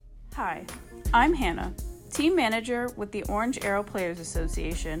Hi, I'm Hannah, Team Manager with the Orange Arrow Players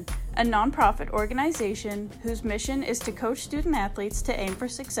Association, a nonprofit organization whose mission is to coach student athletes to aim for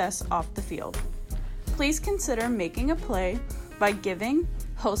success off the field. Please consider making a play by giving,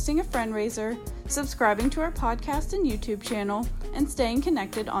 hosting a fundraiser, subscribing to our podcast and YouTube channel, and staying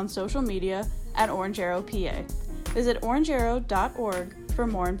connected on social media at Orange Arrow PA. Visit orangearrow.org for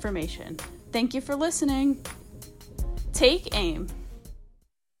more information. Thank you for listening. Take aim.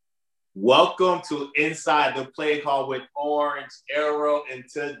 Welcome to Inside the Play Call with Orange Arrow, and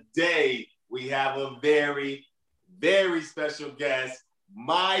today we have a very, very special guest,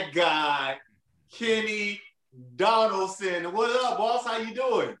 my guy, Kenny Donaldson. What up, boss? How you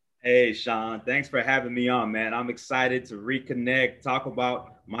doing? Hey, Shawn. Thanks for having me on, man. I'm excited to reconnect, talk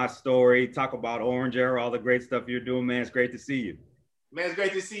about my story, talk about Orange Arrow, all the great stuff you're doing, man. It's great to see you. Man, it's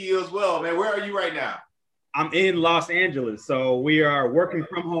great to see you as well, man. Where are you right now? I'm in Los Angeles, so we are working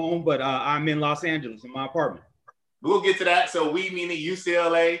from home, but I'm in Los Angeles in my apartment. We'll get to that. So we meaning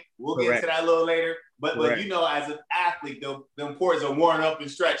UCLA. We'll get to that a little later. But you know, as an athlete, the importance of warming up and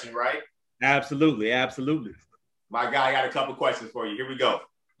stretching, right? Absolutely, absolutely. My guy, I got a couple questions for you. Here we go.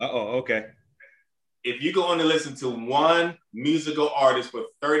 Okay. If you could only listen to one musical artist for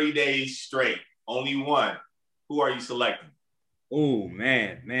 30 days straight, only one, who are you selecting? Oh,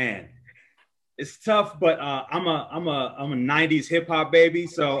 man. It's tough, but I'm a 90s hip hop baby,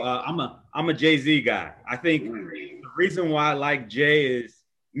 so I'm a Jay-Z guy. I think the reason why I like Jay is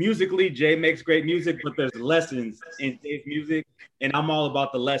musically, Jay makes great music, but there's lessons in Jay's music, and I'm all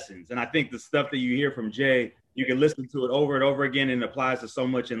about the lessons. And I think the stuff that you hear from Jay, you can listen to it over and over again, and it applies to so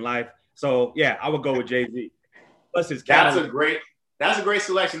much in life. So yeah, I would go with Jay-Z. Plus his catalog. That's a great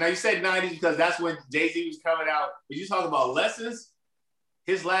selection. Now you said 90s because that's when Jay-Z was coming out. But you talk about lessons.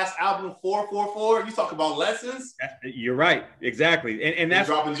 His last album, 444, you talk about lessons? You're right, exactly. And that's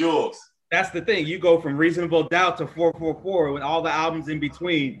dropping jewels. That's the thing. You go from Reasonable Doubt to 444 with all the albums in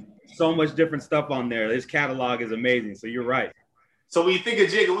between. So much different stuff on there. His catalog is amazing. So you're right. So when you think of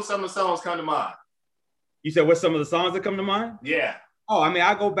Jigga, what some of the songs come to mind? You said what's some of the songs that come to mind? Yeah. Oh, I mean,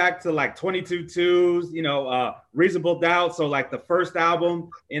 I go back to like 22 Twos, Reasonable Doubt. So like the first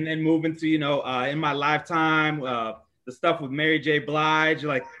album, and then moving to, In My Lifetime, the stuff with Mary J. Blige.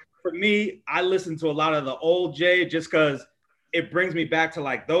 Like for me, I listen to a lot of the old Jay just because it brings me back to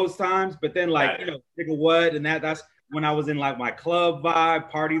like those times. But then Nigga What, and that's when I was in like my club vibe,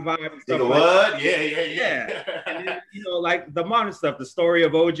 party vibe and stuff. Nigga What? Yeah. And then, like the modern stuff, the story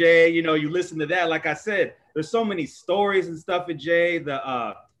of OJ, you listen to that. Like I said, there's so many stories and stuff in Jay.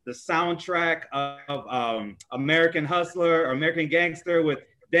 The soundtrack of American Hustler or American Gangster with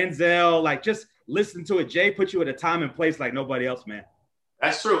Denzel, like just listen to it. Jay put you at a time and place like nobody else, man.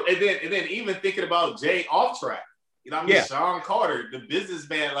 That's true. And then even thinking about Jay off track, Sean Carter, the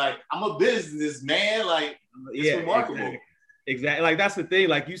businessman, like I'm a businessman, like it's remarkable. Exactly. Like that's the thing.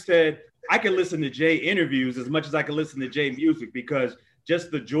 Like you said, I can listen to Jay interviews as much as I can listen to Jay music because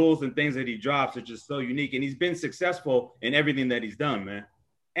just the jewels and things that he drops are just so unique. And he's been successful in everything that he's done, man.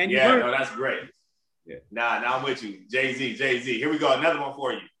 And that's great. Yeah. Now I'm with you. Jay-Z. Here we go. Another one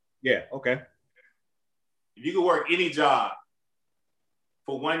for you. Yeah. Okay. If you could work any job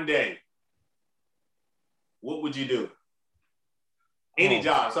for one day, what would you do? Any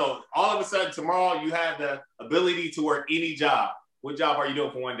job. So all of a sudden tomorrow you have the ability to work any job. What job are you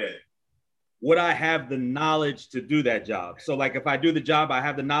doing for one day? Would I have the knowledge to do that job? So like if I do the job, I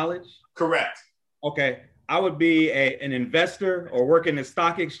have the knowledge? Correct. Okay. I would be an investor or work in a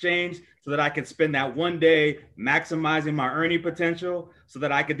stock exchange so that I could spend that one day maximizing my earning potential so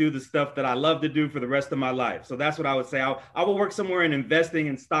that I could do the stuff that I love to do for the rest of my life. So that's what I would say. I will work somewhere in investing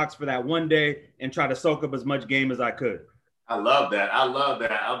in stocks for that one day and try to soak up as much game as I could. I love that.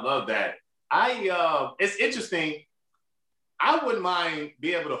 It's interesting. I wouldn't mind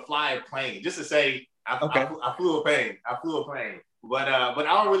being able to fly a plane just to say I flew a plane. But I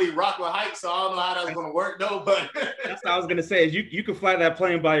don't really rock with heights, so I don't know how that's going to work, though. But that's what I was going to say is you can fly that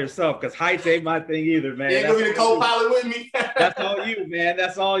plane by yourself because heights ain't my thing either, man. You ain't going to be the co-pilot with me. That's all you, man.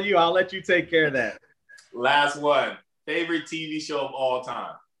 That's all you. I'll let you take care of that. Last one. Favorite TV show of all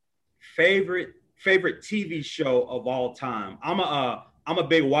time? Favorite TV show of all time? I'm a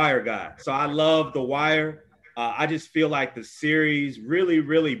big Wire guy, so I love The Wire. I just feel like the series really,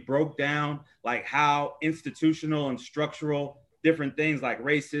 really broke down like how institutional and structural different things like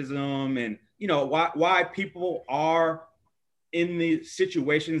racism and, why people are in the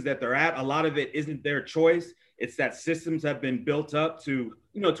situations that they're at. A lot of it isn't their choice. It's that systems have been built up to,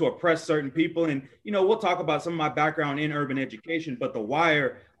 to oppress certain people. And, we'll talk about some of my background in urban education, but The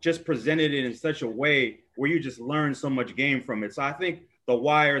Wire just presented it in such a way where you just learn so much game from it. So I think The The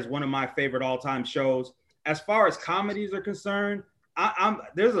Wire is one of my favorite all-time shows. As far as comedies are concerned,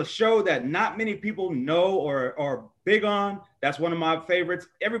 there's a show that not many people know or are big on. That's one of my favorites.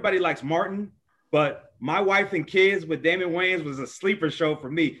 Everybody likes Martin, but My Wife and Kids with Damon Wayans was a sleeper show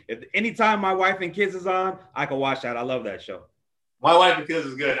for me. If anytime My Wife and Kids is on, I can watch that. I love that show. My Wife and Kids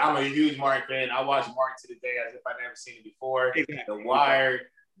is good. I'm a huge Martin fan. I watch Martin to the day as if I've never seen it before. Exactly. The Wire,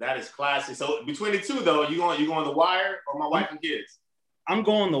 that is classic. So between the two, though, you going The Wire or My Wife and Kids? I'm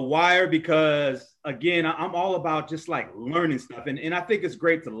going The Wire because, again, I'm all about just like learning stuff. And I think it's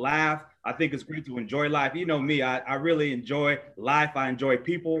great to laugh. I think it's great to enjoy life. You know me, I really enjoy life. I enjoy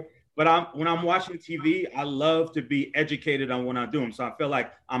people. But when I'm watching TV, I love to be educated on what I'm doing. So I feel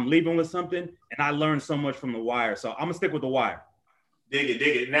like I'm leaving with something, and I learned so much from The Wire. So I'm going to stick with The Wire. Dig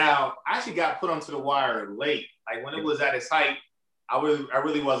it. Now, I actually got put onto The Wire late. Like when it was at its height, I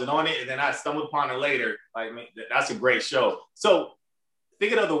really wasn't on it. And then I stumbled upon it later. Like, man, that's a great show. So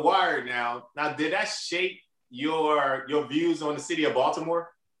thinking of The Wire now, did that shape your views on the city of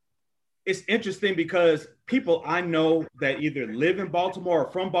Baltimore? It's interesting because people I know that either live in Baltimore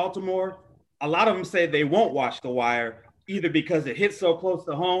or from Baltimore, a lot of them say they won't watch The Wire, either because it hits so close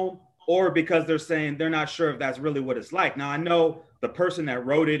to home or because they're saying they're not sure if that's really what it's like. Now, I know the person that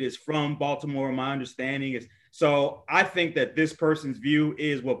wrote it is from Baltimore, my understanding is. So I think that this person's view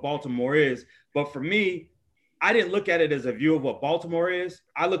is what Baltimore is. But for me, I didn't look at it as a view of what Baltimore is.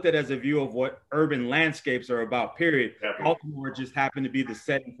 I looked at it as a view of what urban landscapes are about, period. Definitely. Baltimore just happened to be the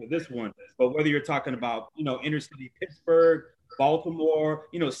setting for this one. But whether you're talking about, inner city Pittsburgh, Baltimore,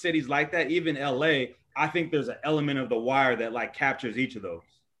 cities like that, even LA, I think there's an element of The Wire that like captures each of those.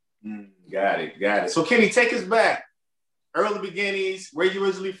 Got it. So Kenny, take us back. Early beginnings, where you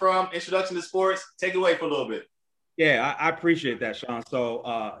originally from, introduction to sports. Take it away for a little bit. Yeah, I appreciate that, Shawn. So,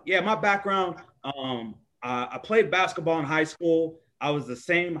 my background, I played basketball in high school. I was the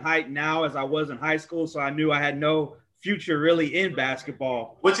same height now as I was in high school, so I knew I had no future really in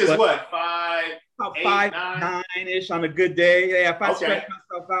basketball. Which is what, 5'9"-ish on a good day. Yeah, if I stretch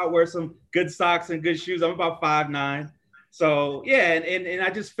myself out, wear some good socks and good shoes, I'm about 5'9". So yeah, and I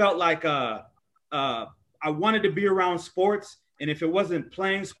just felt like I wanted to be around sports, and if it wasn't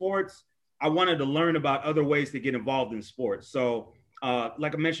playing sports, I wanted to learn about other ways to get involved in sports. So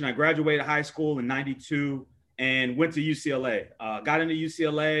like I mentioned, I graduated high school in '92 and went to UCLA. Got into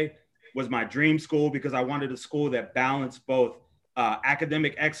UCLA, was my dream school because I wanted a school that balanced both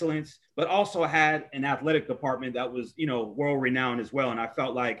academic excellence, but also had an athletic department that was, world renowned as well. And I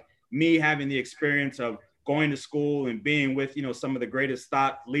felt like me having the experience of going to school and being with, some of the greatest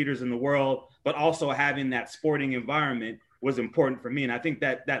thought leaders in the world, but also having that sporting environment was important for me. And I think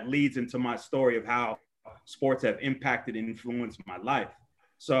that leads into my story of how sports have impacted and influenced my life.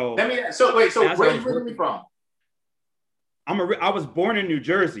 So where are you originally from? I was born in New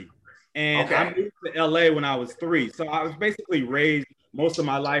Jersey, and I moved to LA when I was 3. So I was basically raised, most of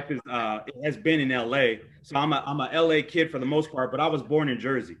my life has been in LA. So I'm a LA kid for the most part, but I was born in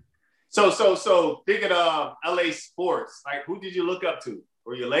Jersey. So thinking of LA sports, like who did you look up to?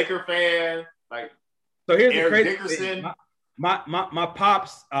 Were you a Laker fan? Like, so here's Eric the crazy Dickerson? thing. My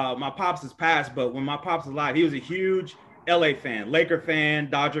pops has passed, but when my pops was alive, he was a huge LA fan, Laker fan,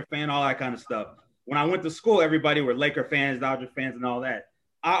 Dodger fan, all that kind of stuff. When I went to school, everybody were Laker fans, Dodger fans, and all that.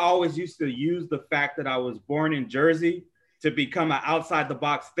 I always used to use the fact that I was born in Jersey to become an outside the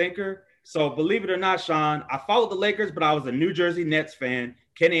box thinker. So believe it or not, Shawn, I followed the Lakers, but I was a New Jersey Nets fan.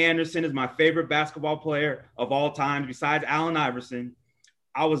 Kenny Anderson is my favorite basketball player of all time, besides Allen Iverson.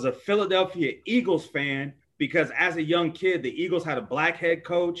 I was a Philadelphia Eagles fan because as a young kid, the Eagles had a black head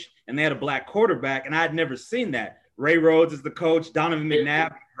coach and they had a black quarterback, and I had never seen that. Ray Rhodes is the coach, Donovan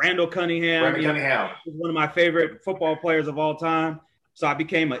McNabb, Randall Cunningham. He's one of my favorite football players of all time. So I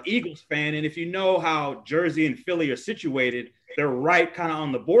became an Eagles fan. And if you know how Jersey and Philly are situated, they're right kind of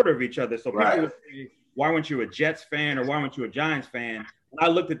on the border of each other. So people would say, why weren't you a Jets fan or why weren't you a Giants fan? When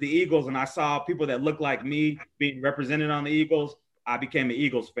I looked at the Eagles and I saw people that looked like me being represented on the Eagles, I became an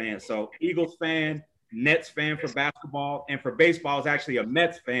Eagles fan. So Eagles fan, Nets fan for basketball, and for baseball, I was actually a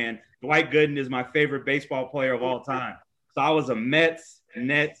Mets fan. Dwight Gooden is my favorite baseball player of all time. So I was a Mets,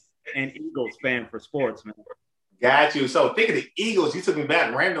 Nets, and Eagles fan for sports, man. Got you. So thinking of the Eagles, you took me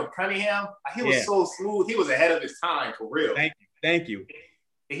back. Randall Cunningham, he was so smooth. He was ahead of his time, for real. Thank you.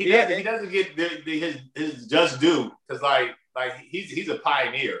 He doesn't get his just due because like he's a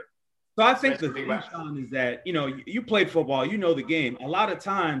pioneer. So I think the thing, Shawn, is that, you played football, you know the game. A lot of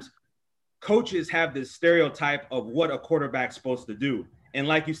times coaches have this stereotype of what a quarterback's supposed to do. And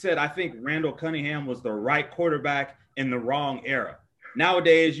like you said, I think Randall Cunningham was the right quarterback in the wrong era.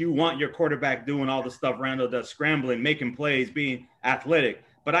 Nowadays, you want your quarterback doing all the stuff Randall does, scrambling, making plays, being athletic.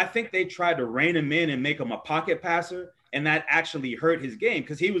 But I think they tried to rein him in and make him a pocket passer, and that actually hurt his game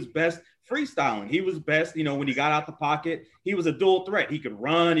because he was best freestyling. He was best, when he got out the pocket. He was a dual threat. He could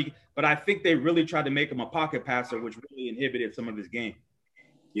run, but I think they really tried to make him a pocket passer, which really inhibited some of his game.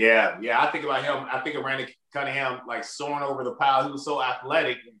 Yeah. I think about him. I think of Randy Cunningham like soaring over the pile. He was so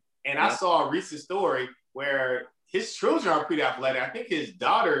athletic. And I saw a recent story where his children are pretty athletic. I think his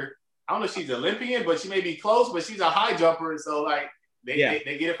daughter, I don't know if she's Olympian, but she may be close, but she's a high jumper. So like they get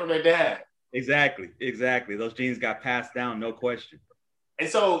it from their dad. Exactly. Those genes got passed down, no question. And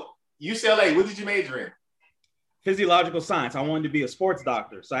so UCLA, what did you major in? Physiological science. I wanted to be a sports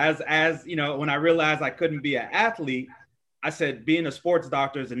doctor. So as when I realized I couldn't be an athlete, I said being a sports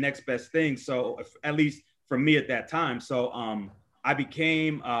doctor is the next best thing. So at least for me at that time. So I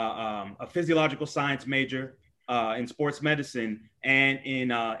became a physiological science major in sports medicine. And in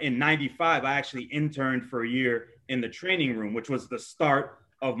 95, I actually interned for a year in the training room, which was the start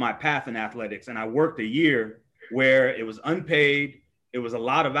of my path in athletics. And I worked a year where it was unpaid. It was a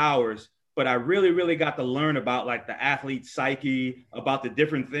lot of hours, but I really, really got to learn about like the athlete psyche, about the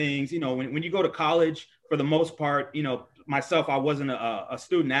different things. When you go to college, for the most part, myself, I wasn't a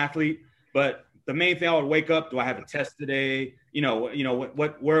student athlete, but the main thing I would wake up, do I have a test today?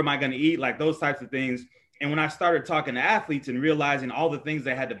 Where am I going to eat? Like those types of things. And when I started talking to athletes and realizing all the things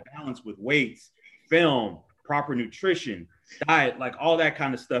they had to balance with weights, film, proper nutrition, diet, like all that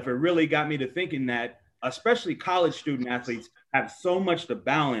kind of stuff, it really got me to thinking that especially college student athletes have so much to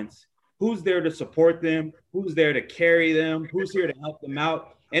balance. Who's there to support them? Who's there to carry them? Who's here to help them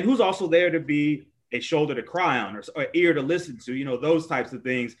out? And who's also there to be a shoulder to cry on or ear to listen to, those types of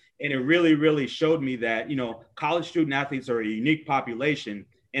things. And it really, really showed me that, college student athletes are a unique population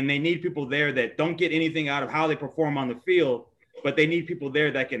and they need people there that don't get anything out of how they perform on the field, but they need people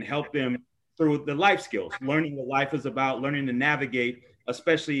there that can help them through the life skills, learning what life is about, learning to navigate,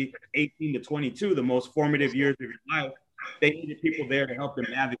 especially 18 to 22, the most formative years of your life. They needed people there to help them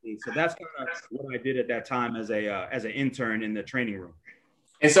navigate. So that's kind of what I did at that time as an intern in the training room.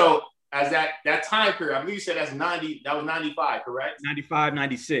 And so as that time period, I believe you said that was 95, correct? 95,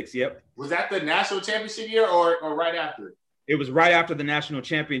 96, yep. Was that the national championship year or right after? It was right after the national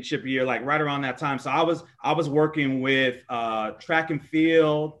championship year, like right around that time. So I was working with track and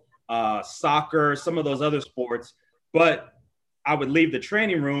field, soccer, some of those other sports, but I would leave the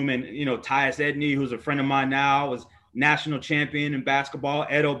training room and, Tyus Edney, who's a friend of mine now, was national champion in basketball,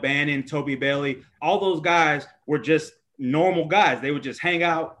 Ed O'Bannon, Toby Bailey, all those guys were just normal guys. They would just hang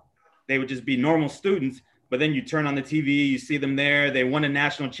out. They would just be normal students, but then you turn on the TV, you see them there. They won a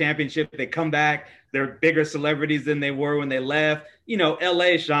national championship. They come back. They're bigger celebrities than they were when they left.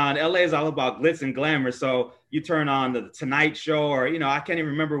 LA, Shawn, LA is all about glitz and glamour. So you turn on the Tonight Show or, I can't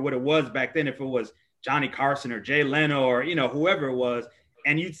even remember what it was back then, if it was Johnny Carson or Jay Leno or, whoever it was.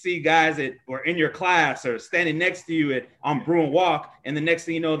 And you'd see guys that were in your class or standing next to you on Bruin Walk. And the next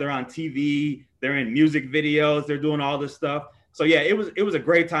thing you know, they're on TV, they're in music videos, they're doing all this stuff. So yeah, it was a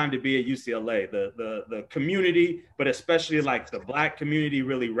great time to be at UCLA. The community, but especially like the Black community,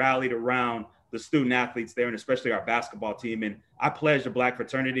 really rallied around the student athletes there, and especially our basketball team. And I pledged a Black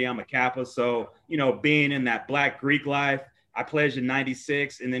fraternity. I'm a Kappa, so being in that Black Greek life, I pledged in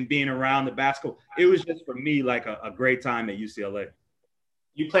 '96, and then being around the basketball, it was just for me like a great time at UCLA.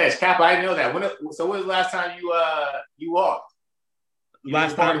 You pledged Kappa? I didn't know that. When was the last time you walked?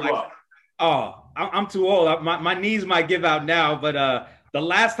 Last time, I'm too old. My knees might give out now, but the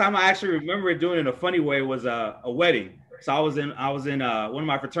last time I actually remember doing it in a funny way was a wedding. So I was in one of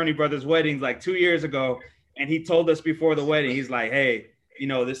my fraternity brothers' weddings like 2 years ago, and he told us before the wedding, he's like, "Hey,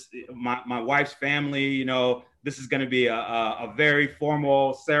 this my wife's family, this is going to be a very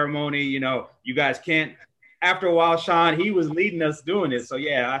formal ceremony. You guys can't." After a while, Shawn, he was leading us doing it. So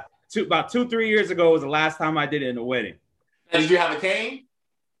yeah, about 2-3 years ago was the last time I did it in a wedding. Did you have a cane?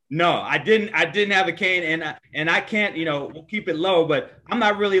 No, I didn't have a cane, and I can't, we'll keep it low, but I'm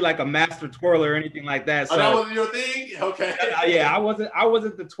not really like a master twirler or anything like that. So that wasn't your thing? Okay. Yeah, I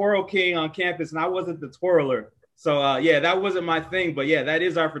wasn't the twirl king on campus, and I wasn't the twirler. So yeah, that wasn't my thing, but yeah, that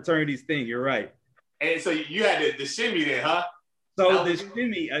is our fraternity's thing. You're right. And so you had the shimmy then, huh? So the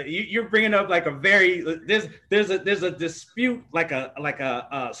shimmy, you're bringing up like a very there's a dispute, like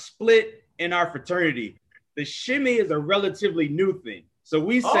a split in our fraternity. The shimmy is a relatively new thing. So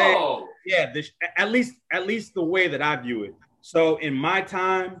we say, at least the way that I view it. So in my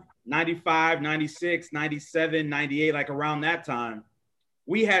time, 95, 96, 97, 98, like around that time,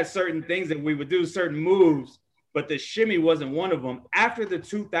 we had certain things that we would do, certain moves, but the shimmy wasn't one of them. After the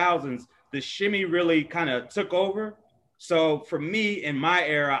 2000s, the shimmy really kind of took over. So for me, in my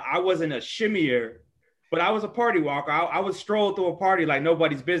era, I wasn't a shimmier, but I was a party walker. I would stroll through a party like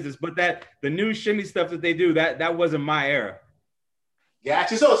nobody's business. But the new shimmy stuff that they do, that wasn't my era.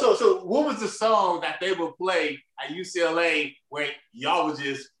 Gotcha. So what was the song that they would play at UCLA where y'all would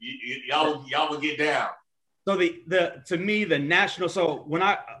just y'all would get down? So to me the national. So when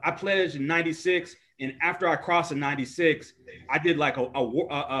I pledged in '96, and after I crossed in '96, I did like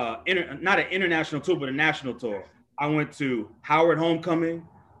not an international tour, but a national tour. I went to Howard Homecoming.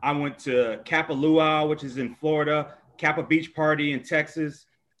 I went to Kappa Luau, which is in Florida, Kappa Beach Party in Texas.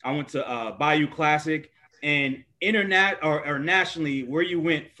 I went to Bayou Classic, and or nationally, where you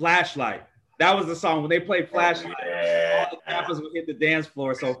went, Flashlight. That was the song when they played Flashlight. All the Kappas would hit the dance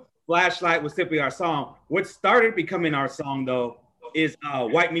floor. So Flashlight was simply our song. What started becoming our song though is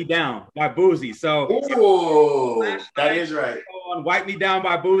 "Wipe Me Down" by Boozy. So that is right. "Wipe Me Down"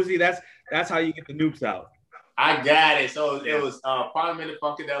 by Boozy. That's how you get the noops out. I got it. So it was Parliament of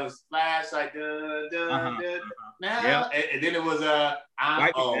Funky. That was Flashlight. Now, and then it was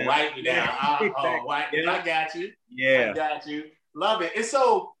Wipe Me Down. I got you. Yeah, I got you. Love it. And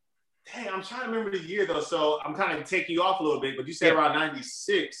so, hey, I'm trying to remember the year though. So I'm kind of taking you off a little bit, but you said around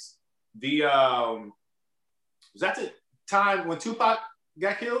 '96. Was that the time when Tupac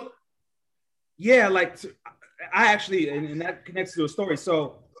got killed? Yeah, like I actually, and that connects to a story.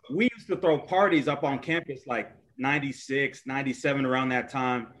 So we used to throw parties up on campus like 96, 97, around that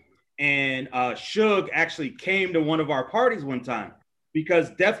time. And Suge actually came to one of our parties one time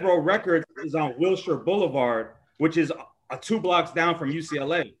because Death Row Records is on Wilshire Boulevard, which is 2 blocks down from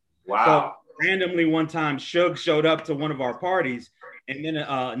UCLA. Wow. So randomly one time, Suge showed up to one of our parties. And then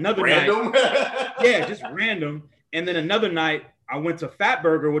another random? night. Yeah, just random. And then another night, I went to Fat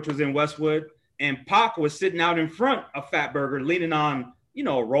Burger, which was in Westwood. And Pac was sitting out in front of Fat Burger, leaning on,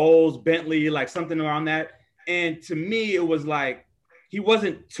 Rolls, Bentley, like something around that. And to me, it was like, he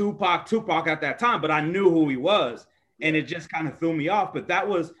wasn't Tupac at that time, but I knew who he was. And it just kind of threw me off. But that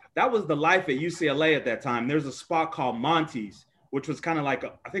was the life at UCLA at that time. There's a spot called Monty's, which was kind of like,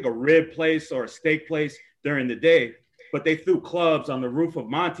 I think a rib place or a steak place during the day. But they threw clubs on the roof of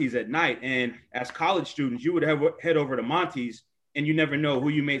Monty's at night. And as college students, you would head over to Monty's, and you never know who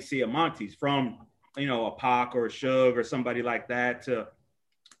you may see at Monty's, from, a Pac or a Suge or somebody like that, to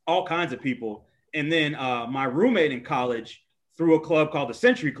all kinds of people. And then my roommate in college threw a club called the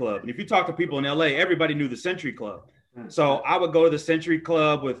Century Club. And if you talk to people in LA, everybody knew the Century Club. So I would go to the Century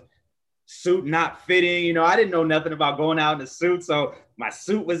Club with suit not fitting. I didn't know nothing about going out in a suit. So my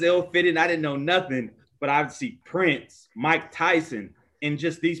suit was ill-fitting. I didn't know nothing. But I would see Prince, Mike Tyson, and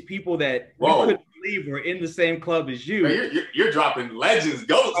just these people that you couldn't believe were in the same club as you. Man, you're dropping legends,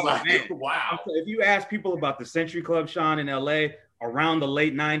 ghosts. Wow. So if you ask people about the Century Club, Shawn, in LA, around the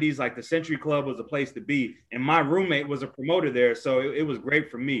late 90s, like the Century Club was a place to be. And my roommate was a promoter there, so it was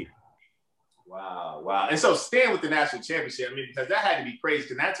great for me. Wow. And so staying with the national championship, because that had to be crazy,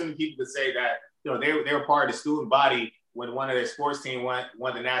 because not too many people could say that, they were part of the student body when one of their sports team won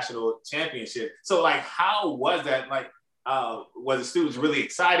the national championship. So how was that? Was the students really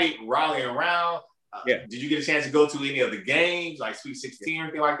excited, rallying around? Did you get a chance to go to any of the games, like Sweet 16 or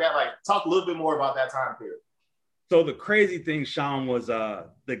anything like that? Talk a little bit more about that time period. So the crazy thing, Shawn, was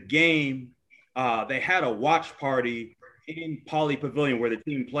the game. They had a watch party in Pauley Pavilion where the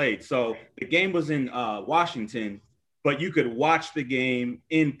team played. So the game was in Washington, but you could watch the game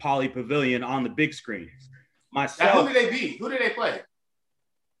in Pauley Pavilion on the big screens. Who did they beat? Who did they play?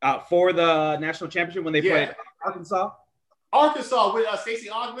 For the national championship when they played Arkansas? Arkansas with Stacey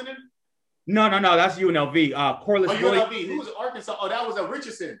Ogman? No, that's UNLV. Corliss UNLV. Who was Arkansas? Oh, that was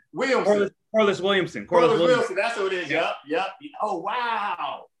Richardson. Williamson. Corliss Williamson. That's who it is. Yep. Oh,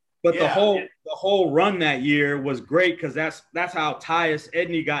 wow. But the whole run that year was great, because that's how Tyus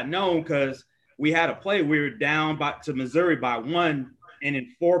Edney got known, because we had a play. We were down to Missouri by 1, and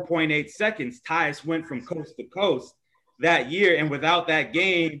in 4.8 seconds, Tyus went from coast to coast that year. And without that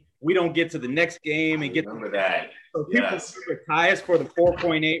game, we don't get to the next game and get remember that. So people remember Tyus for the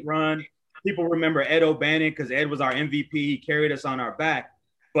 4.8 run. People remember Ed O'Bannon because Ed was our MVP. He carried us on our back.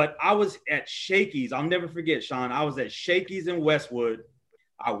 But I was at Shakey's. I'll never forget, Shawn. I was at Shakey's in Westwood.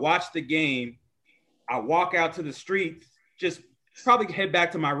 I watched the game. I walk out to the street, just probably head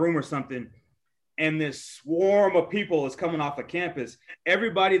back to my room or something. And this swarm of people is coming off of campus.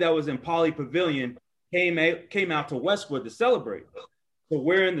 Everybody that was in Pauley Pavilion came out to Westwood to celebrate. So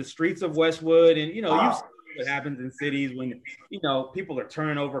we're in the streets of Westwood, and you see what happens in cities when people are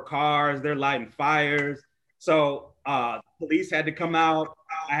turning over cars, they're lighting fires. So police had to come out.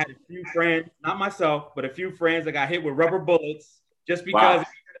 I had a few friends, not myself, but a few friends that got hit with rubber bullets just because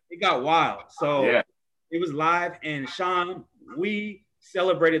it got wild. So It was live, and Shawn, we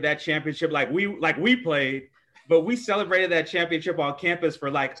celebrated that championship like we played, but we celebrated that championship on campus for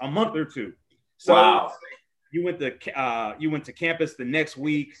like a month or two. So wow. you went to campus the next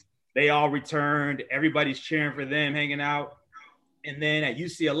week. They all returned. Everybody's cheering for them, hanging out. And then at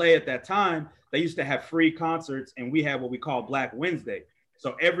UCLA at that time, they used to have free concerts, and we had what we call Black Wednesday.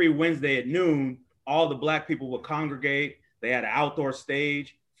 So every Wednesday at noon, all the Black people would congregate. They had an outdoor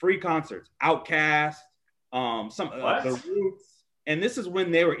stage, free concerts, Outkast, the Roots. And this is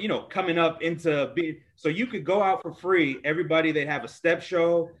when they were, coming up into being, so you could go out for free. Everybody, they'd have a step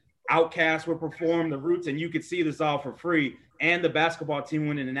show. Outkast would perform, the Roots, and you could see this all for free. And the basketball team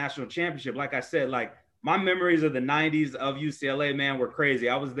winning the national championship. Like I said, like my memories of the 90s of UCLA, man, were crazy.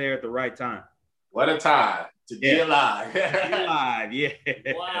 I was there at the right time. What a time to be alive. Be alive, yeah.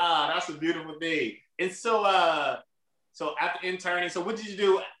 Wow, that's a beautiful thing. And so after interning, so what did you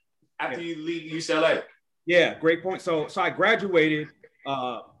do after you leave UCLA? Yeah, great point. So I graduated.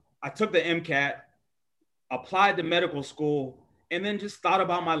 I took the MCAT, applied to medical school, and then just thought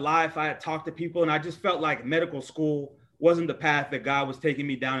about my life. I had talked to people, and I just felt like medical school wasn't the path that God was taking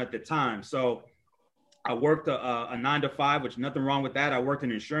me down at the time. So I worked a 9-to-5, which nothing wrong with that. I worked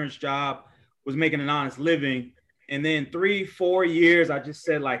an insurance job, was making an honest living. And then 3-4 years, I just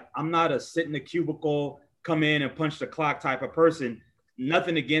said, like, I'm not a sit in the cubicle, come in and punch the clock type of person.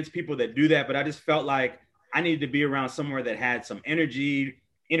 Nothing against people that do that, but I just felt like I needed to be around somewhere that had some energy,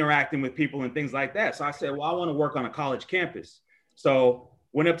 interacting with people and things like that. So I said, well, I want to work on a college campus. So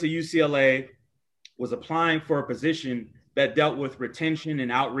went up to UCLA, was applying for a position that dealt with retention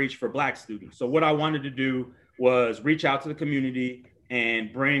and outreach for Black students. So what I wanted to do was reach out to the community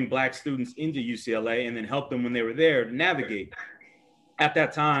and bring Black students into UCLA and then help them when they were there to navigate. At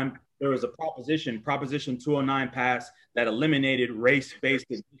that time, there was a Proposition 209 passed that eliminated race-based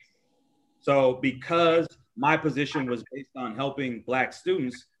admission. So because my position was based on helping Black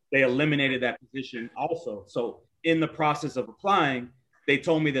students, they eliminated that position also. So in the process of applying, they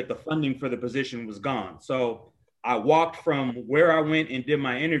told me that the funding for the position was gone. So I walked from where I went and did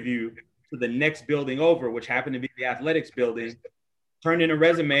my interview to the next building over, which happened to be the athletics building, turned in a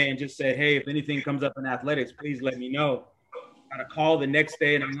resume and just said, hey, if anything comes up in athletics, please let me know. Got a call the next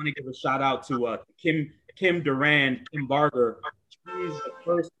day, and I want to give a shout out to Kim Durand, Kim Barger. She's the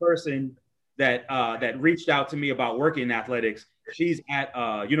first person that reached out to me about working in athletics. She's at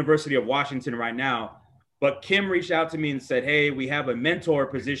University of Washington right now. But Kim reached out to me and said, hey, we have a mentor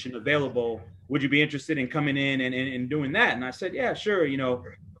position available. Would you be interested in coming in and doing that? And I said, yeah, sure.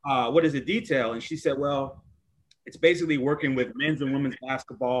 What is the detail? And she said, well, it's basically working with men's and women's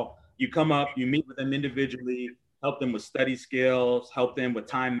basketball. You come up, you meet with them individually, help them with study skills, help them with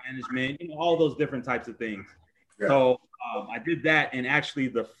time management, all those different types of things. Yeah. So I did that. And actually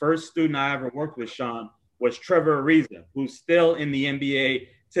the first student I ever worked with, Shawn, was Trevor Ariza, who's still in the NBA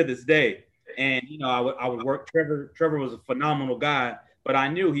to this day. And, I would work. Trevor was a phenomenal guy, but I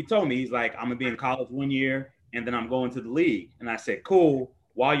knew, he told me, he's like, I'm gonna be in college 1 year and then I'm going to the league. And I said, cool,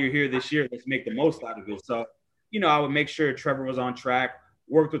 while you're here this year, let's make the most out of it. So, I would make sure Trevor was on track,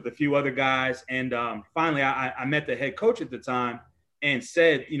 worked with a few other guys. And finally, I met the head coach at the time and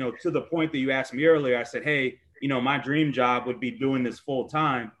said, to the point that you asked me earlier, I said, hey, my dream job would be doing this full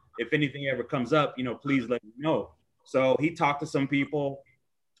time. If anything ever comes up, please let me know. So he talked to some people.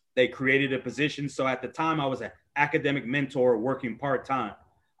 They created a position. So at the time, I was an academic mentor working part-time.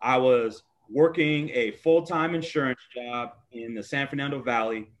 I was working a full-time insurance job in the San Fernando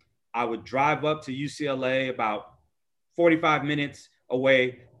Valley. I would drive up to UCLA about 45 minutes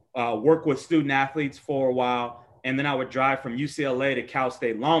away, work with student athletes for a while. And then I would drive from UCLA to Cal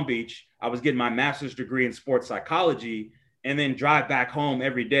State Long Beach. I was getting my master's degree in sports psychology and then drive back home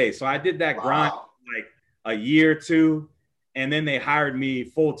every day. So I did that grind like a year or two. And then they hired me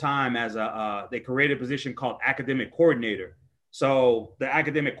full-time as they created a position called academic coordinator. So the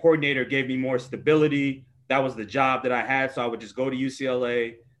academic coordinator gave me more stability. That was the job that I had. So I would just go to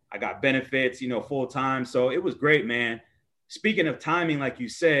UCLA. I got benefits, full-time. So it was great, man. Speaking of timing, like you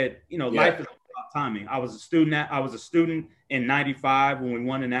said, life is about timing. I was a student in 95 when we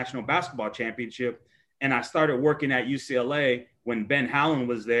won the national basketball championship. And I started working at UCLA when Ben Howland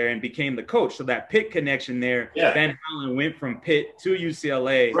was there and became the coach. So that Pitt connection there, Ben Howland went from Pitt to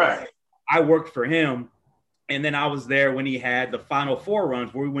UCLA. Right. I worked for him. And then I was there when he had the Final Four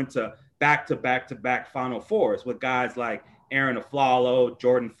runs where we went to back-to-back-to-back Final Fours with guys like Aaron Aflalo,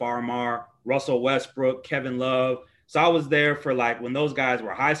 Jordan Farmar, Russell Westbrook, Kevin Love. So I was there for like when those guys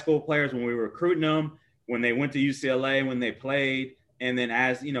were high school players, when we were recruiting them, when they went to UCLA, when they played. And then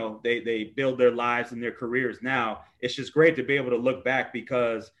as, they build their lives and their careers now, it's just great to be able to look back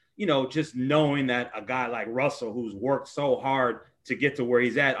because just knowing that a guy like Russell, who's worked so hard to get to where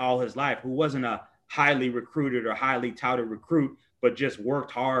he's at all his life, who wasn't a highly recruited or highly touted recruit, but just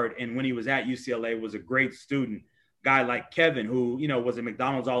worked hard. And when he was at UCLA, was a great student. Guy like Kevin, who, was a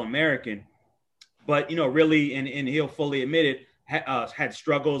McDonald's All-American, but, really, and he'll fully admit it, had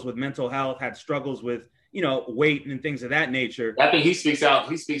struggles with mental health, had struggles with, weight and things of that nature. I think he speaks out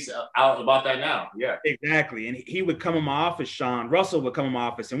about that now. Yeah, exactly. And he would come in my office, Shawn, Russell would come in my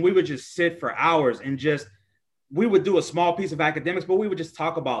office, and we would just sit for hours and we would do a small piece of academics, but we would just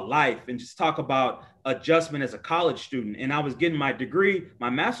talk about life and just talk about adjustment as a college student. And I was getting my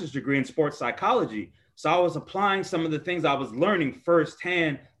master's degree in sports psychology. So I was applying some of the things I was learning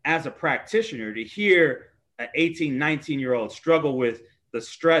firsthand as a practitioner. To hear an 18, 19-year-old struggle with the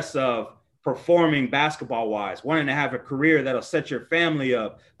stress of performing basketball-wise, wanting to have a career that'll set your family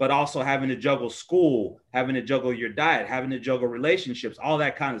up, but also having to juggle school, having to juggle your diet, having to juggle relationships, all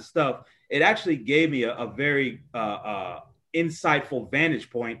that kind of stuff. It actually gave me a very insightful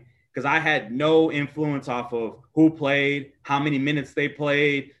vantage point, because I had no influence off of who played, how many minutes they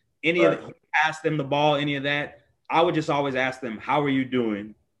played, any of the, ask them the ball, any of that. I would just always ask them, how are you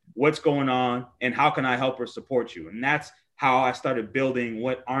doing? What's going on? And how can I help or support you? And that's how I started building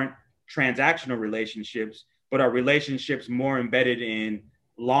what aren't transactional relationships, but are relationships more embedded in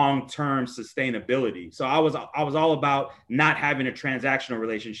long-term sustainability. So I was all about not having a transactional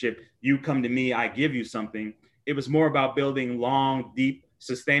relationship. You come to me, I give you something. It was more about building long, deep,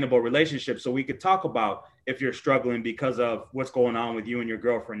 sustainable relationships, so we could talk about if you're struggling because of what's going on with you and your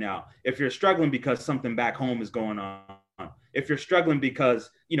girlfriend now, if you're struggling because something back home is going on, if you're struggling because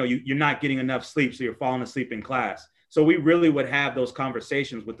you're not getting enough sleep, so you're falling asleep in class. So we really would have those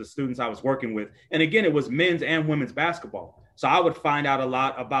conversations with the students I was working with. And again, it was men's and women's basketball. So I would find out a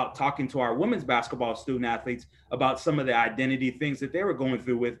lot about talking to our women's basketball student athletes about some of the identity things that they were going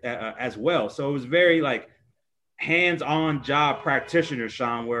through with as well. So it was very hands-on job practitioner,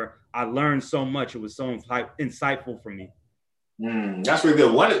 Shawn, where I learned so much. It was so insightful for me. That's really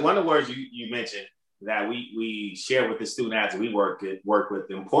good. One of the words you mentioned that we share with the student athletes we work with,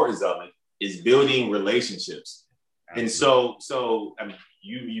 the importance of it is building relationships. Absolutely. And so I mean,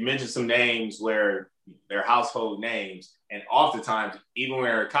 you mentioned some names where they're household names, and oftentimes, even when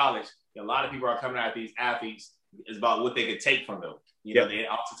they're in college, a lot of people are coming at these athletes is about what they could take from them. They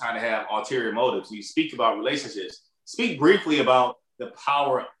oftentimes have ulterior motives. You speak about relationships. Speak briefly about the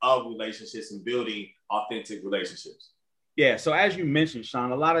power of relationships and building authentic relationships. Yeah. So as you mentioned,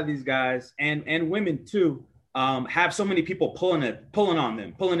 Shawn, a lot of these guys and women too have so many people pulling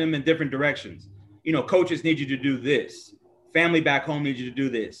them in different directions. Coaches need you to do this. Family back home needs you to do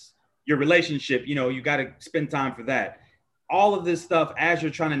this. Your relationship, you got to spend time for that. All of this stuff as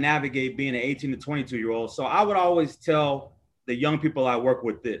you're trying to navigate being an 18 to 22-year-old. So I would always tell the young people I work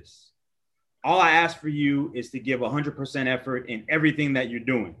with this: all I ask for you is to give 100% effort in everything that you're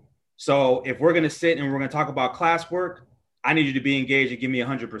doing. So if we're going to sit and we're going to talk about classwork, I need you to be engaged and give me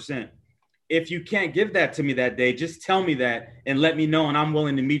 100%. If you can't give that to me that day, just tell me that and let me know, and I'm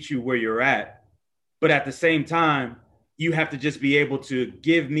willing to meet you where you're at. But at the same time, you have to just be able to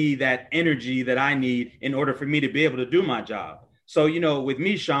give me that energy that I need in order for me to be able to do my job. So, with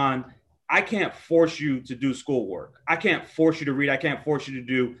me, Shawn, I can't force you to do schoolwork. I can't force you to read. I can't force you to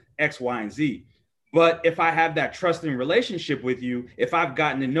do X, Y, and Z. But if I have that trusting relationship with you, if I've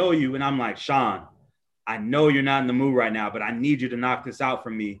gotten to know you and I'm like, Shawn, I know you're not in the mood right now, but I need you to knock this out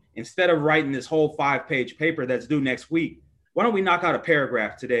for me. Instead of writing this whole 5-page paper that's due next week, why don't we knock out a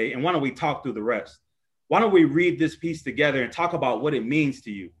paragraph today, and why don't we talk through the rest? Why don't we read this piece together and talk about what it means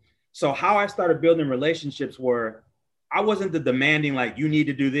to you? So how I started building relationships were, I wasn't the demanding, you need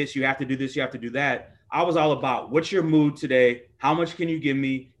to do this, you have to do this, you have to do that. I was all about, what's your mood today? How much can you give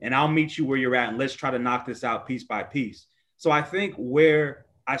me? And I'll meet you where you're at, and let's try to knock this out piece by piece. So I think where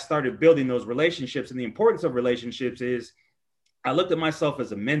I started building those relationships and the importance of relationships is, I looked at myself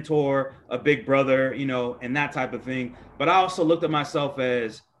as a mentor, a big brother, and that type of thing. But I also looked at myself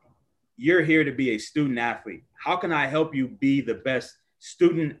as, you're here to be a student athlete. How can I help you be the best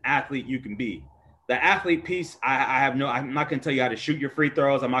student athlete you can be? The athlete piece, I'm not going to tell you how to shoot your free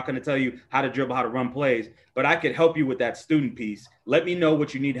throws. I'm not going to tell you how to dribble, how to run plays, but I could help you with that student piece. Let me know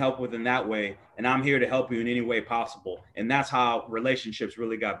what you need help with in that way, and I'm here to help you in any way possible. And that's how relationships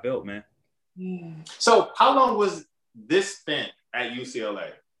really got built, man. So how long was this spent at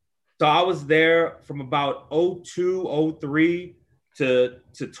UCLA? So I was there from about 02, 03 to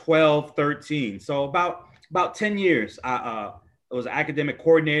 12, 13. So about 10 years. I was academic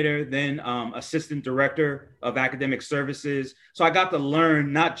coordinator, then assistant director of academic services. So I got to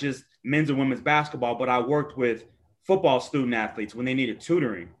learn not just men's and women's basketball, but I worked with football student athletes when they needed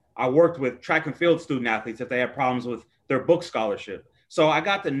tutoring. I worked with track and field student athletes if they had problems with their book scholarship. So I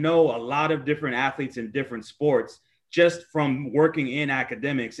got to know a lot of different athletes in different sports just from working in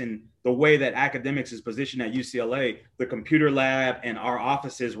academics, and the way that academics is positioned at UCLA. The computer lab and our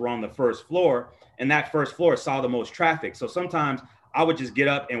offices were on the first floor, and that first floor saw the most traffic. So sometimes I would just get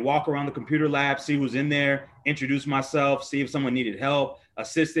up and walk around the computer lab, see who's in there, introduce myself, see if someone needed help,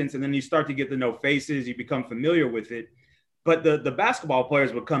 assistance, and then you start to get to know faces, you become familiar with it. But the basketball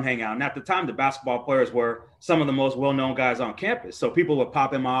players would come hang out. And at the time, the basketball players were some of the most well-known guys on campus. So people would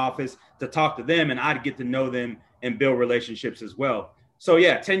pop in my office to talk to them, and I'd get to know them and build relationships as well. So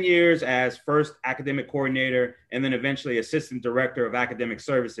yeah, 10 years as first academic coordinator, and then eventually assistant director of academic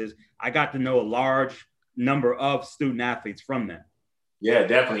services. I got to know a large number of student athletes from that. Yeah,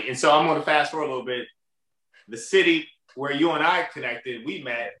 definitely. And so I'm going to fast forward a little bit. The city where you and I connected, we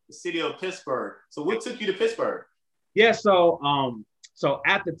met, the city of Pittsburgh. So what took you to Pittsburgh? Yeah, so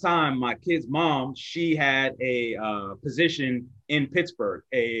at the time, my kid's mom, she had a position in Pittsburgh,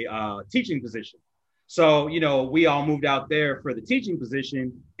 a teaching position. So, we all moved out there for the teaching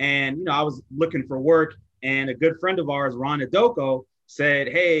position, and, I was looking for work, and a good friend of ours, Ron Adoko, said,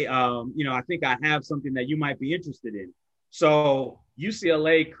 hey, I think I have something that you might be interested in. So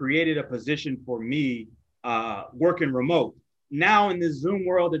UCLA created a position for me working remote. Now in this Zoom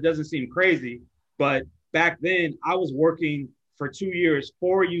world, it doesn't seem crazy, but back then, I was working for 2 years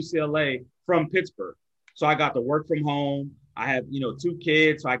for UCLA from Pittsburgh. So I got to work from home. I have, 2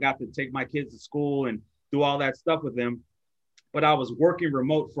 kids, so I got to take my kids to school and do all that stuff with them. But I was working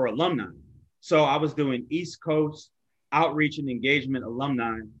remote for alumni. So I was doing East Coast outreach and engagement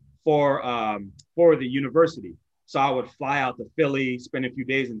alumni for the university. So I would fly out to Philly, spend a few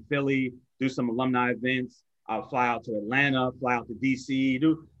days in Philly, do some alumni events. I would fly out to Atlanta, fly out to DC,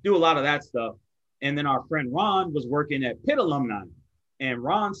 do a lot of that stuff. And then our friend Ron was working at Pitt alumni. And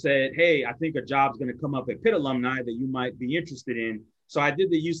Ron said, hey, I think a job's going to come up at Pitt alumni that you might be interested in. So I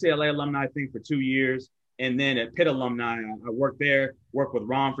did the UCLA alumni thing for 2 years. And then at Pitt alumni, I worked there, worked with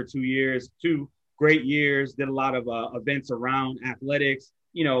Ron for 2 years, 2 great years, did a lot of events around athletics,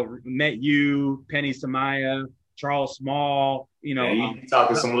 met you, Penny Samaya, Charles Small, you're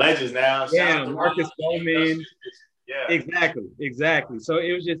talking some legends now. Yeah, Marcus Bowman. Yeah, exactly. So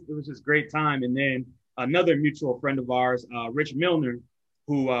it was just great time. And then another mutual friend of ours, Rich Milner,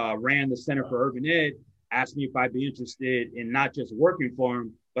 who ran the Center for Urban Ed, asked me if I'd be interested in not just working for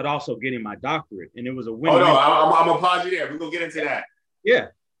him, but also getting my doctorate. And it was a win. Oh no, I'm gonna pause you there. We're gonna get into that. Yeah.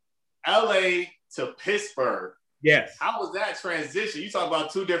 LA to Pittsburgh. Yes. How was that transition? You talk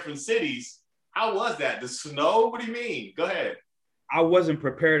about 2 different cities. How was that? The snow? What do you mean? Go ahead. I wasn't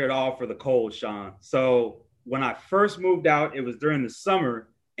prepared at all for the cold, Shawn. So when I first moved out, it was during the summer.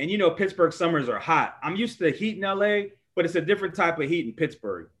 And Pittsburgh summers are hot. I'm used to the heat in LA, but it's a different type of heat in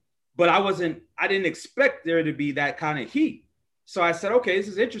Pittsburgh. But I didn't expect there to be that kind of heat. So I said, okay, this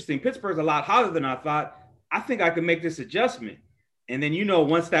is interesting. Pittsburgh's a lot hotter than I thought. I think I can make this adjustment. And then,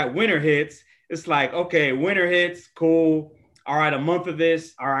 once that winter hits, it's like, okay, winter hits, cool. All right, a month of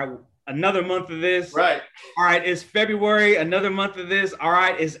this. All right, another month of this. Right. All right, it's February, another month of this. All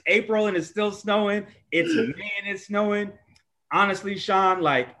right, it's April and it's still snowing. It's May and it's snowing. Honestly, Shawn,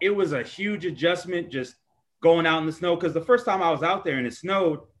 it was a huge adjustment just going out in the snow, because the first time I was out there and it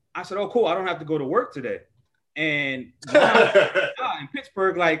snowed, I said, oh, cool, I don't have to go to work today. And in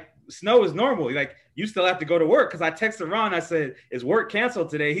Pittsburgh, snow is normal. You still have to go to work, because I texted Ron. I said, is work canceled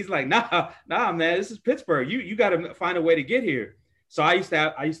today? He's like, nah, man, this is Pittsburgh. You got to find a way to get here. So I used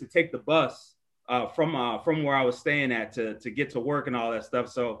to take the bus from where I was staying at to get to work and all that stuff.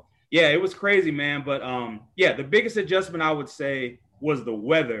 So yeah, it was crazy, man. But the biggest adjustment I would say was the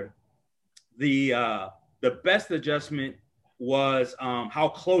weather. The best adjustment was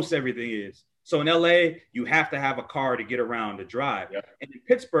how close everything is. So in LA, you have to have a car to get around, to drive. Yep. And in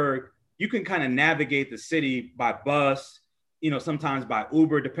Pittsburgh, you can kind of navigate the city by bus, sometimes by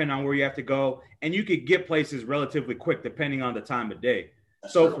Uber, depending on where you have to go. And you could get places relatively quick, depending on the time of day.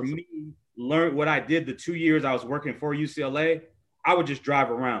 So for me, learn what I did the 2 years I was working for UCLA, I would just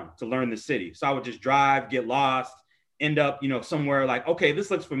drive around to learn the city. So I would just drive, get lost, end up, somewhere like, okay, this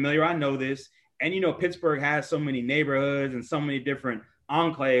looks familiar. I know this. And, Pittsburgh has so many neighborhoods and so many different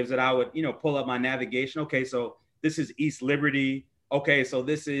enclaves that I would, pull up my navigation. Okay, so this is East Liberty. Okay, so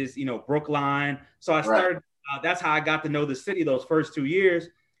this is, Brookline. So I started, that's how I got to know the city those first 2 years.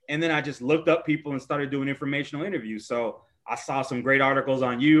 And then I just looked up people and started doing informational interviews. So I saw some great articles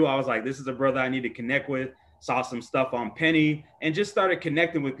on you. I was like, this is a brother I need to connect with. Saw some stuff on Penny and just started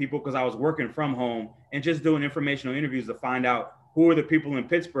connecting with people because I was working from home and just doing informational interviews to find out who are the people in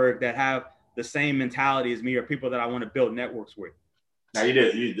Pittsburgh that have the same mentality as me, or people that I want to build networks with. Now you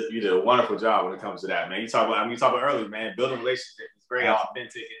did a wonderful job when it comes to that, man. You talk about earlier, man, building relationships is very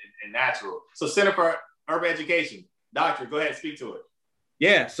authentic and natural. So Center for Urban Education, Doctor, go ahead, speak to it.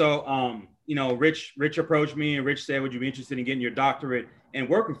 Yeah. So, Rich approached me and Rich said, would you be interested in getting your doctorate and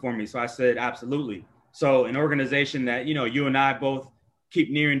working for me? So I said, absolutely. So an organization that, you and I both keep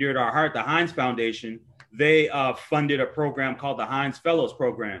near and dear to our heart, the Heinz Foundation, they funded a program called the Heinz Fellows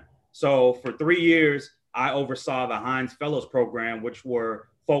Program. So for 3 years, I oversaw the Heinz Fellows Program, which were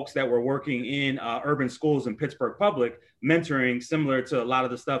folks that were working in urban schools in Pittsburgh Public, mentoring similar to a lot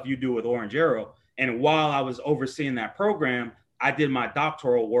of the stuff you do with Orange Arrow. And while I was overseeing that program, I did my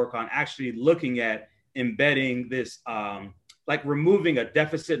doctoral work on actually looking at embedding this, like removing a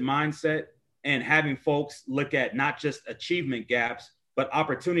deficit mindset and having folks look at not just achievement gaps, but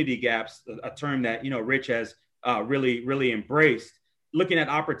opportunity gaps, a term that, Rich has really embraced, looking at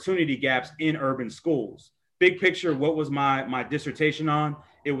opportunity gaps in urban schools. Big picture, what was my dissertation on?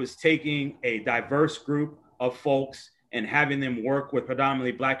 It was taking a diverse group of folks and having them work with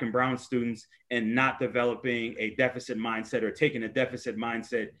predominantly Black and brown students and not developing a deficit mindset or taking a deficit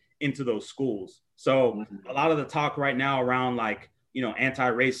mindset into those schools. So a lot of the talk right now around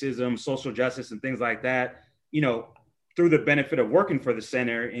anti-racism, social justice and things like that, through the benefit of working for the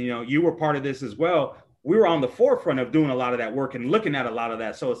center, and, you were part of this as well. We were on the forefront of doing a lot of that work and looking at a lot of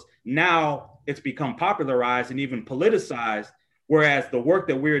that. So it's become popularized and even politicized, whereas the work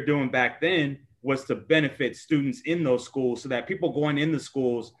that we were doing back then was to benefit students in those schools so that people going in the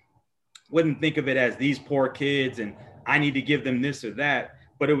schools wouldn't think of it as these poor kids and I need to give them this or that,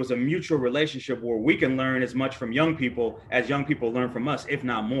 but it was a mutual relationship where we can learn as much from young people as young people learn from us, if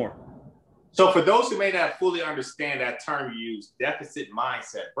not more. So for those who may not fully understand that term you use, deficit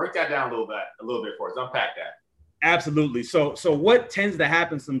mindset, break that down a little bit for us, unpack that. Absolutely. So what tends to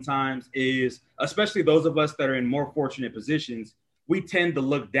happen sometimes is, especially those of us that are in more fortunate positions, we tend to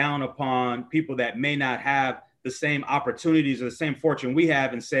look down upon people that may not have the same opportunities or the same fortune we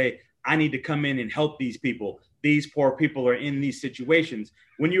have and say, I need to come in and help these people. These poor people are in these situations.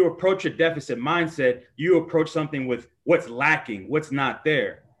 When you approach a deficit mindset, you approach something with what's lacking, what's not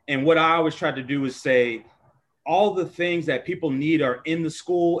there. And what I always try to do is say, all the things that people need are in the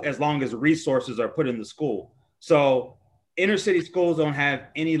school as long as resources are put in the school. So inner city schools don't have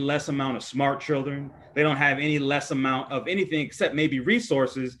any less amount of smart children. They don't have any less amount of anything except maybe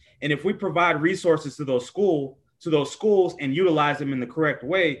resources. And if we provide resources to those schools and utilize them in the correct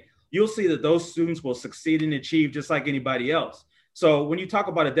way, you'll see that those students will succeed and achieve just like anybody else. So when you talk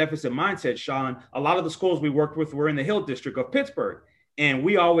about a deficit mindset, Shawn, a lot of the schools we worked with were in the Hill District of Pittsburgh. And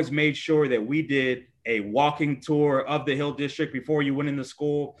we always made sure that we did a walking tour of the Hill District before you went into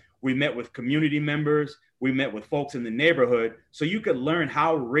school. We met with community members. We met with folks in the neighborhood so you could learn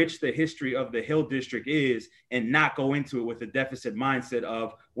how rich the history of the Hill District is and not go into it with a deficit mindset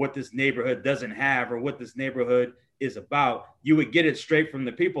of what this neighborhood doesn't have or what this neighborhood is about. You would get it straight from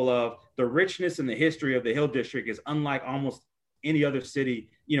the people of the richness and the history of the Hill District is unlike almost any other city,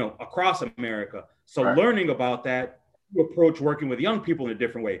 across America. So right. Learning about that, you approach working with young people in a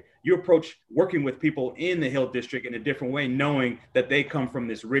different way. You approach working with people in the Hill District in a different way, knowing that they come from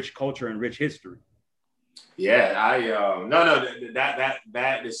this rich culture and rich history. Yeah,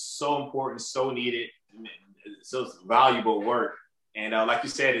 that is so important, so needed, so valuable work. And like you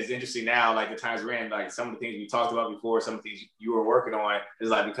said, it's interesting now, like the times we're in, like some of the things we talked about before, some of the things you were working on is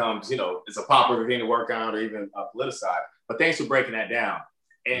like becomes, it's a popular thing to work on or even politicized. But thanks for breaking that down.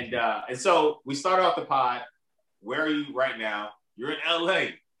 And so we started off the pod. Where are you right now? You're in LA.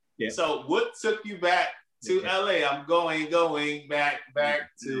 Yeah. So what took you back to LA? I'm going back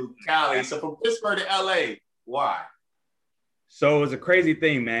to Cali. So from Pittsburgh to LA, why? So it's a crazy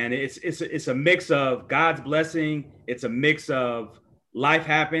thing, man. It's a mix of God's blessing. It's a mix of life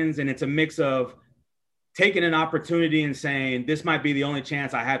happens, and it's a mix of taking an opportunity and saying, this might be the only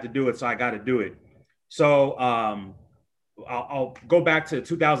chance I have to do it, so I got to do it. So I'll go back to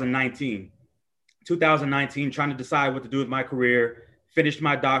 2019, trying to decide what to do with my career, finished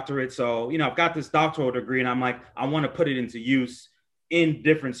my doctorate. So, I've got this doctoral degree and I'm like, I want to put it into use in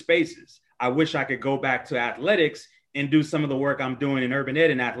different spaces. I wish I could go back to athletics and do some of the work I'm doing in urban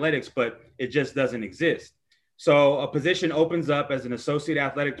ed and athletics, but it just doesn't exist. So a position opens up as an associate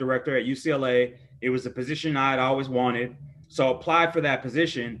athletic director at UCLA. It was a position I had always wanted. So applied for that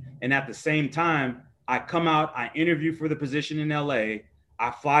position. And at the same time, I come out, I interview for the position in LA.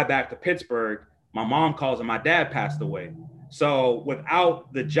 I fly back to Pittsburgh. My mom calls and my dad passed away. So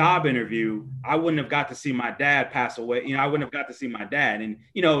without the job interview, I wouldn't have got to see my dad pass away. I wouldn't have got to see my dad. And,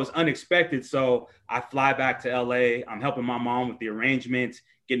 it was unexpected. So I fly back to LA. I'm helping my mom with the arrangements,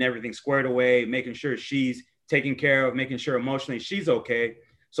 getting everything squared away, making sure she's taking care of, making sure emotionally she's okay.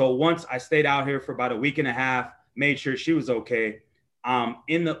 So once I stayed out here for about a week and a half, made sure she was okay.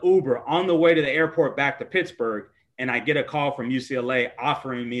 In the Uber on the way to the airport back to Pittsburgh, and I get a call from UCLA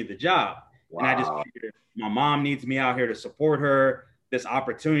offering me the job. Wow. And I just figured my mom needs me out here to support her. This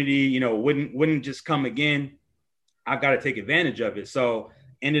opportunity, wouldn't just come again. I've got to take advantage of it. So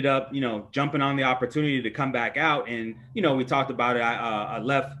ended up, jumping on the opportunity to come back out. And, we talked about it. I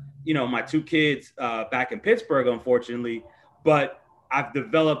left, my two kids back in Pittsburgh, unfortunately, but I've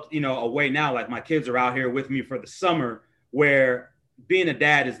developed, a way now, like my kids are out here with me for the summer, where being a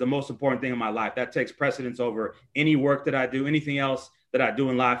dad is the most important thing in my life. That takes precedence over any work that I do, anything else that I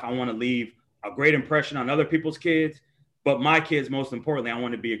do in life. I want to leave a great impression on other people's kids, but my kids, most importantly, I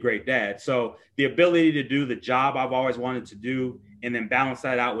want to be a great dad. So the ability to do the job I've always wanted to do and then balance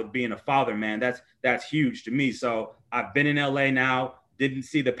that out with being a father, man, that's huge to me. So I've been in LA now, didn't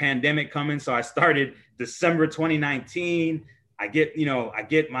see the pandemic coming. So I started December 2019. I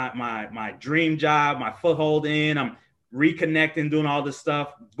get my dream job, my foothold in, I'm reconnecting, doing all this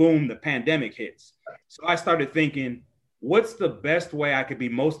stuff. Boom, the pandemic hits. So I started thinking, what's the best way I could be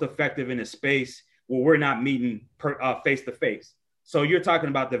most effective in a space where we're not meeting face to face? So you're talking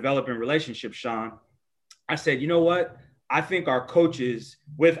about developing relationships, Shawn. I said, you know what? I think our coaches,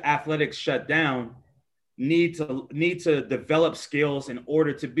 with athletics shut down, need to develop skills in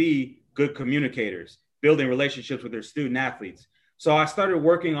order to be good communicators, building relationships with their student athletes. So I started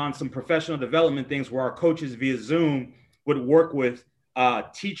working on some professional development things where our coaches via Zoom would work with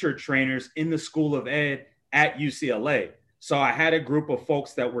teacher trainers in the School of Ed at UCLA. So I had a group of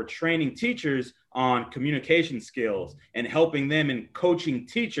folks that were training teachers on communication skills and helping them in coaching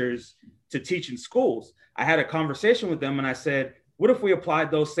teachers to teach in schools. I had a conversation with them and I said, what if we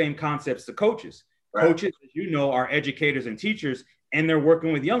applied those same concepts to coaches? Right. Coaches, as you know, are educators and teachers, and they're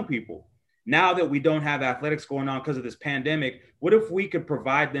working with young people. Now that we don't have athletics going on because of this pandemic, what if we could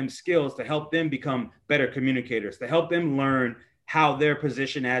provide them skills to help them become better communicators, to help them learn how their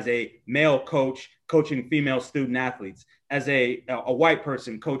position as a male coach coaching female student athletes, as a white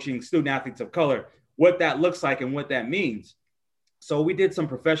person coaching student athletes of color, what that looks like and what that means. So we did some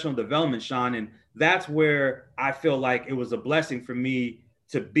professional development, Shawn, and that's where I feel like it was a blessing for me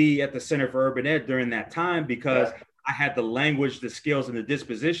to be at the Center for Urban Ed during that time, because I had the language, the skills, and the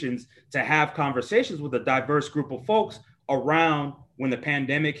dispositions to have conversations with a diverse group of folks around when the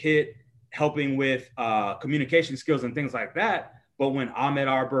pandemic hit, helping with communication skills and things like that. But when Ahmaud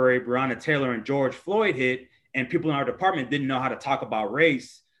Arbery, Breonna Taylor, and George Floyd hit, and people in our department didn't know how to talk about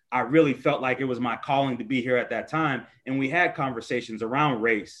race, I really felt like it was my calling to be here at that time. And we had conversations around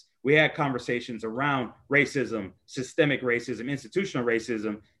race. We had conversations around racism, systemic racism, institutional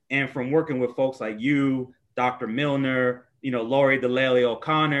racism. And from working with folks like you, Dr. Milner, Lori DeLayle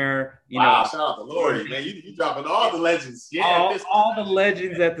O'Connor, wow, shout out to Lori, man. You dropping all the legends. Yeah, all the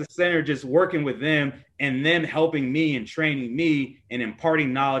legends at the center, just working with them and them helping me and training me and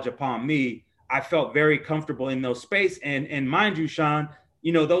imparting knowledge upon me. I felt very comfortable in those space. And mind you, Shawn,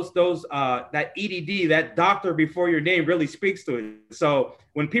 that EDD, that doctor before your name, really speaks to it. So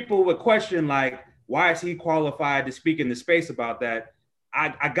when people would question, like, why is he qualified to speak in the space about that?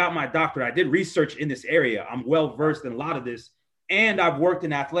 I got my doctorate. I did research in this area. I'm well versed in a lot of this. And I've worked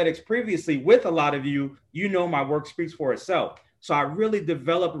in athletics previously with a lot of you. My work speaks for itself. So I really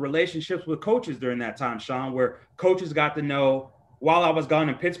developed relationships with coaches during that time, Shawn, where coaches got to know, while I was gone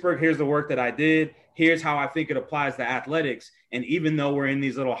in Pittsburgh, here's the work that I did. Here's how I think it applies to athletics. And even though we're in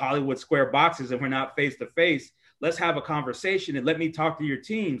these little Hollywood square boxes and we're not face to face, let's have a conversation and let me talk to your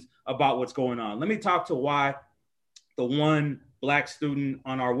teams about what's going on. Let me talk to why the one Black student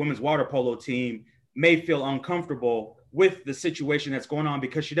on our women's water polo team may feel uncomfortable with the situation that's going on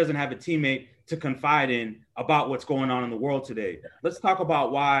because she doesn't have a teammate to confide in about what's going on in the world today. Let's talk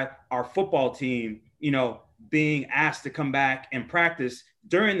about why our football team, being asked to come back and practice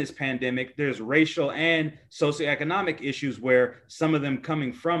during this pandemic, there's racial and socioeconomic issues where some of them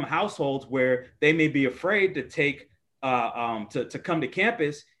coming from households where they may be afraid to take to come to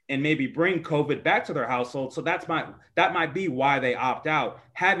campus and maybe bring COVID back to their household. So that might be why they opt out.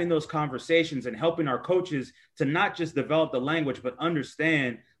 Having those conversations and helping our coaches to not just develop the language, but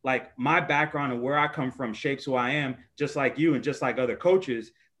understand, like, my background and where I come from shapes who I am, just like you and just like other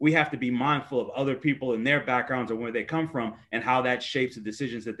coaches. We have to be mindful of other people and their backgrounds and where they come from and how that shapes the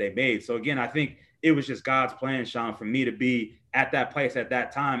decisions that they made. So again, I think it was just God's plan, Shawn, for me to be at that place at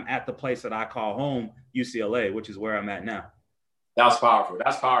that time, at the place that I call home, UCLA, which is where I'm at now. That's powerful.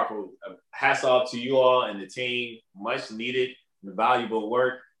 That's powerful. Hats off to you all and the team. Much needed, valuable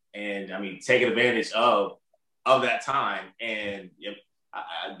work, and taking advantage of that time. And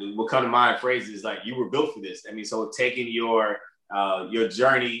what come to mind phrases like you were built for this. I mean, so taking your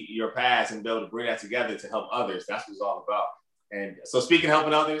journey, your past, and be able to bring that together to help others. That's what it's all about. And so speaking of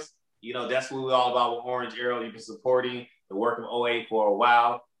helping others, that's what we're all about with Orange Arrow. You've been supporting the work of OA for a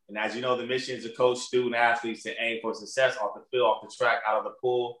while. And as you know, the mission is to coach student athletes to aim for success off the field, off the track, out of the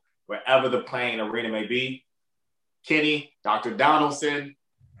pool, wherever the playing arena may be. Kenny, Dr. Donaldson,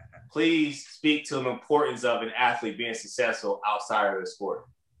 please speak to the importance of an athlete being successful outside of the sport.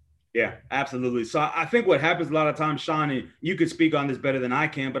 Yeah, absolutely. So I think what happens a lot of times, Shawn, and you could speak on this better than I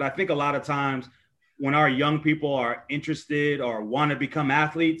can, but I think a lot of times when our young people are interested or want to become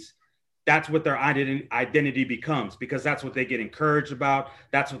athletes, that's what their identity becomes, because that's what they get encouraged about.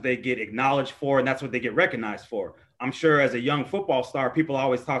 That's what they get acknowledged for. And that's what they get recognized for. I'm sure as a young football star, people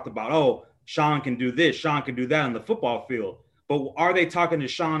always talked about, oh, Shawn can do this, Shawn can do that on the football field. But are they talking to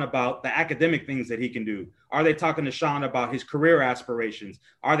Shawn about the academic things that he can do? Are they talking to Shawn about his career aspirations?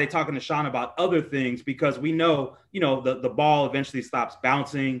 Are they talking to Shawn about other things? Because we know, the ball eventually stops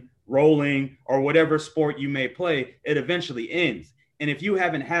bouncing, rolling, or whatever sport you may play, it eventually ends. And if you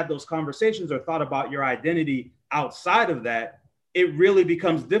haven't had those conversations or thought about your identity outside of that, it really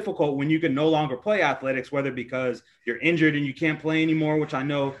becomes difficult when you can no longer play athletics, whether because you're injured and you can't play anymore, which I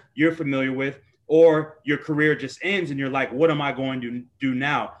know you're familiar with, or your career just ends and you're like, what am I going to do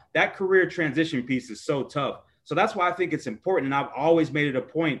now? That career transition piece is so tough. So that's why I think it's important. And I've always made it a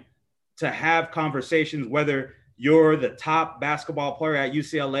point to have conversations, whether you're the top basketball player at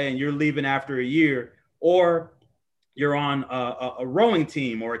UCLA and you're leaving after a year, or you're on a rowing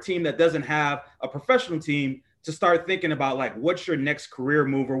team or a team that doesn't have a professional team, to start thinking about like, what's your next career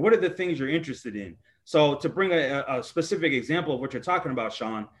move, or what are the things you're interested in? So to bring a specific example of what you're talking about,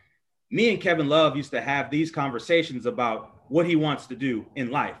 Shawn, me and Kevin Love used to have these conversations about what he wants to do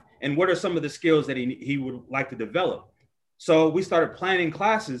in life and what are some of the skills that he would like to develop. So we started planning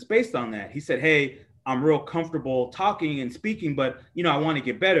classes based on that. He said, hey, I'm real comfortable talking and speaking, but I want to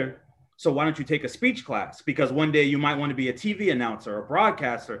get better. So why don't you take a speech class? Because one day you might want to be a TV announcer or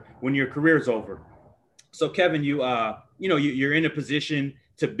broadcaster when your career's over. So Kevin, you're in a position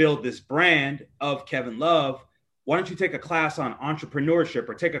to build this brand of Kevin Love. Why don't you take a class on entrepreneurship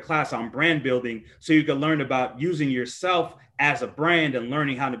or take a class on brand building so you can learn about using yourself as a brand and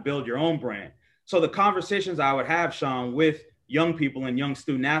learning how to build your own brand? So the conversations I would have, Shawn, with young people and young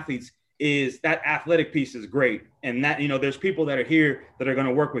student athletes is that athletic piece is great. And that, there's people that are here that are going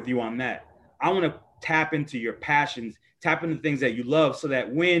to work with you on that. I want to tap into your passions, tap into things that you love, so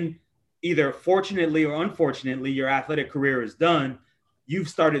that when either fortunately or unfortunately your athletic career is done, you've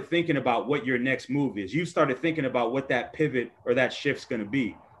started thinking about what your next move is. You've started thinking about what that pivot or that shift's going to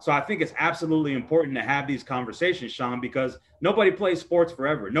be. So I think it's absolutely important to have these conversations, Shawn, because nobody plays sports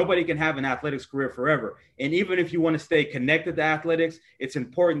forever. Nobody can have an athletics career forever. And even if you want to stay connected to athletics, it's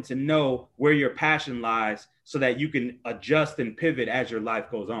important to know where your passion lies so that you can adjust and pivot as your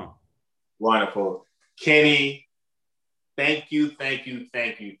life goes on. Wonderful. Kenny, thank you for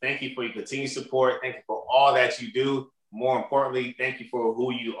your continued support. Thank you for all that you do. More importantly, thank you for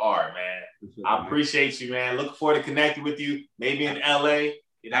who you are, man. I appreciate you, man. Looking forward to connecting with you, maybe in LA.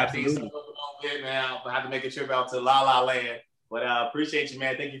 Absolutely. Man, I'll have to make a trip out to La La Land. But I appreciate you,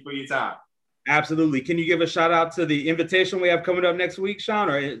 man. Thank you for your time. Absolutely. Can you give a shout out to the invitation we have coming up next week, Shawn,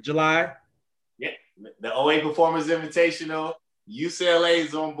 or July? Yeah, the OA Performance Invitational. UCLA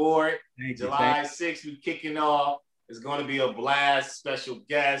is on board. July 6th, we're kicking off. It's going to be a blast, special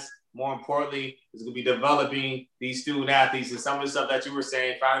guest. More importantly, it's going to be developing these student athletes and some of the stuff that you were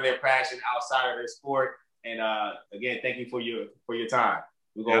saying, finding their passion outside of their sport. And again, thank you for your time.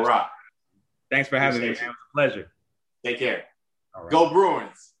 We're going to rock. Thanks for having me, man. It was a pleasure. Take care. All right. Go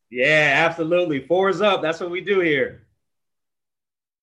Bruins. Yeah, absolutely. 4's up. That's what we do here.